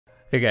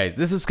Hey guys,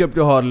 this is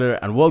Crypto Hodler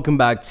and welcome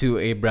back to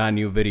a brand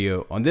new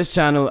video. On this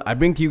channel, I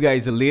bring to you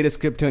guys the latest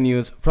crypto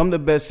news from the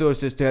best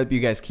sources to help you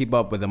guys keep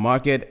up with the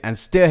market and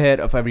stay ahead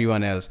of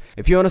everyone else.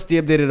 If you want to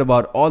stay updated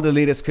about all the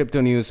latest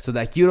crypto news so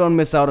that you don't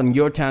miss out on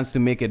your chance to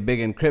make it big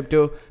in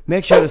crypto,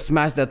 make sure to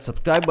smash that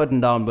subscribe button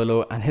down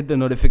below and hit the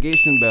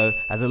notification bell,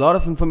 as a lot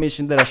of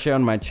information that I share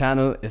on my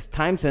channel is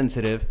time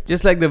sensitive,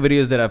 just like the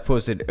videos that I've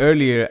posted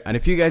earlier. And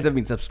if you guys have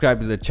been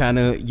subscribed to the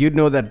channel, you'd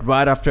know that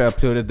right after I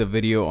uploaded the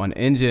video on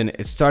Engine,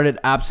 it started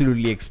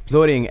absolutely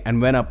exploding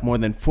and went up more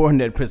than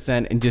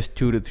 400% in just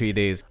 2 to 3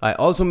 days. I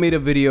also made a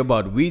video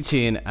about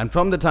WeChain, and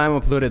from the time I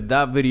uploaded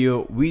that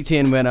video,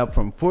 WeChain went up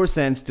from 4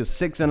 cents to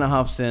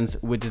 6.5 cents,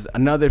 which is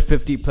another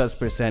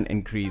 50+%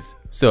 increase.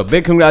 So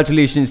big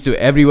congratulations to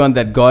everyone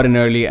that got in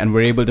early and were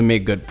able to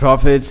make good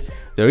profits.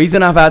 The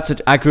reason I've had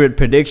such accurate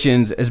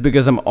predictions is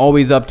because I'm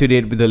always up to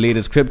date with the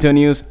latest crypto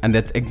news, and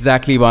that's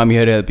exactly why I'm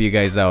here to help you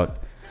guys out.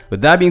 With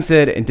that being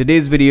said, in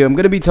today's video, I'm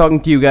going to be talking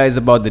to you guys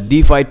about the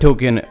DeFi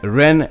token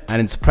REN and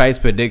its price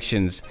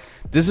predictions.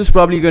 This is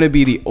probably going to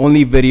be the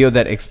only video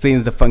that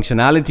explains the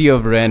functionality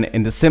of REN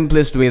in the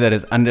simplest way that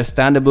is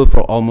understandable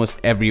for almost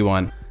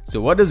everyone.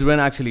 So what does REN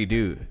actually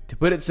do? To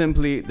put it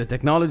simply, the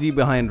technology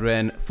behind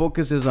REN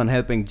focuses on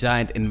helping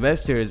giant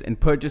investors in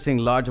purchasing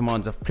large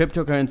amounts of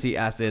cryptocurrency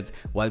assets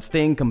while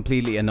staying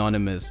completely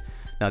anonymous.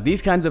 Now,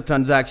 these kinds of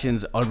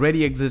transactions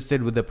already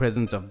existed with the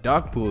presence of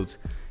dark pools.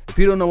 If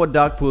you don't know what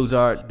dark pools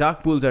are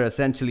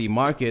essentially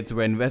markets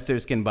where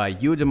investors can buy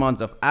huge amounts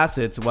of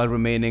assets while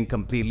remaining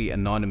completely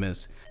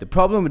anonymous. The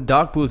problem with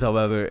dark pools,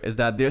 however, is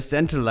that they're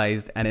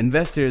centralized, and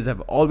investors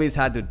have always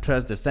had to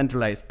trust the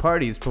centralized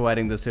parties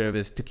providing the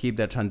service to keep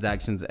their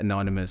transactions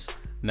anonymous.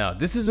 Now,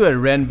 this is where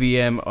REN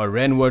VM or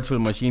REN Virtual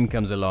Machine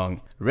comes along.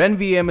 REN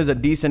VM is a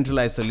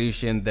decentralized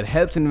solution that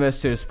helps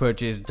investors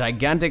purchase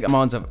gigantic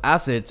amounts of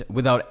assets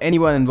without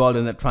anyone involved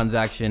in the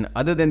transaction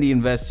other than the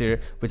investor,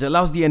 which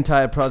allows the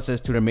entire process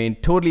to remain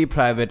totally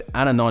private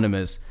and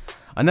anonymous.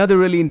 Another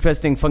really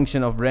interesting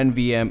function of REN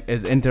VM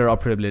is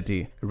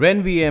interoperability.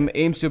 REN VM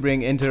aims to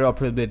bring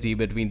interoperability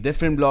between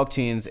different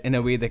blockchains in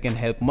a way that can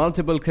help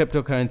multiple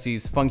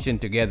cryptocurrencies function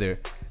together.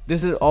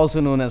 This is also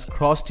known as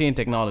cross-chain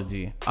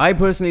technology. I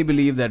personally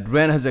believe that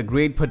REN has a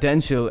great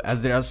potential,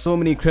 as there are so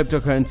many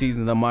cryptocurrencies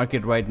in the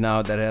market right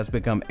now that it has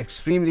become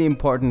extremely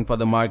important for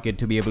the market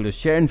to be able to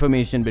share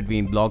information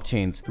between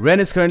blockchains. REN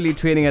is currently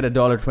trading at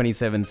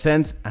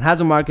 $1.27 and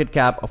has a market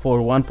cap of over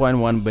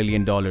 $1.1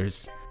 billion.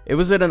 It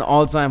was at an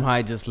all-time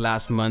high just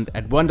last month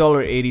at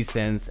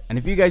 $1.80, and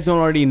if you guys don't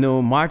already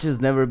know, March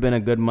has never been a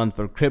good month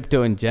for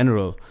crypto in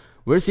general.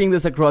 We're seeing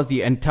this across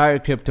the entire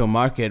crypto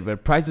market, where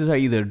prices are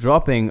either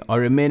dropping or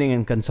remaining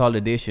in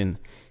consolidation.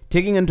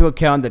 Taking into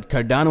account that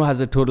Cardano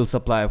has a total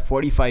supply of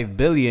 45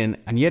 billion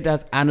and yet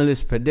has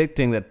analysts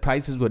predicting that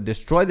prices would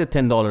destroy the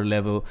 $10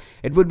 level,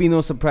 it would be no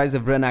surprise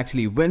if REN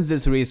actually wins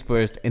this race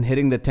first in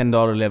hitting the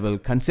 $10 level,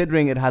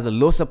 considering it has a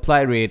low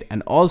supply rate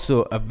and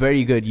also a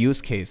very good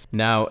use case.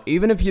 Now,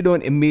 even if you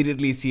don't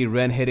immediately see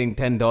REN hitting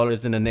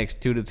 $10 in the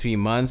next 2 to 3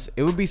 months,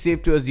 it would be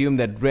safe to assume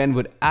that REN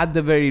would at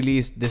the very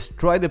least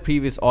destroy the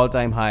previous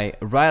all-time high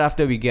right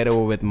after we get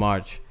over with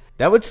March.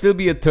 That would still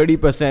be a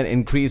 30%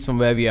 increase from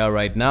where we are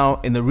right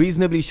now in a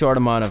reasonably short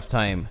amount of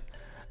time.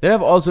 There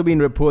have also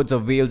been reports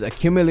of whales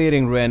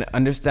accumulating REN,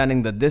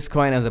 understanding that this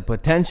coin has a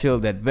potential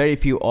that very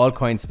few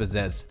altcoins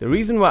possess. The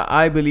reason why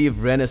I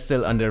believe REN is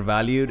still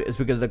undervalued is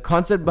because the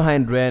concept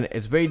behind REN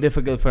is very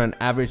difficult for an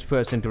average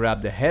person to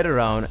wrap their head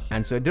around,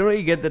 and so it didn't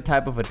really get the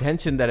type of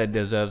attention that it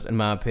deserves, in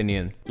my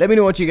opinion. Let me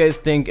know what you guys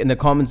think in the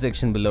comment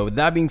section below. With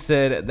that being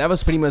said, that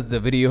was pretty much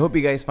the video. Hope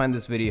you guys find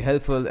this video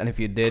helpful, and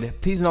if you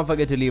did, please do not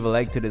forget to leave a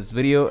like to this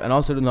video, and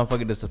also do not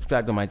forget to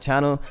subscribe to my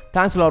channel.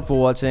 Thanks a lot for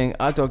watching.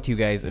 I'll talk to you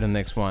guys in the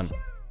next one.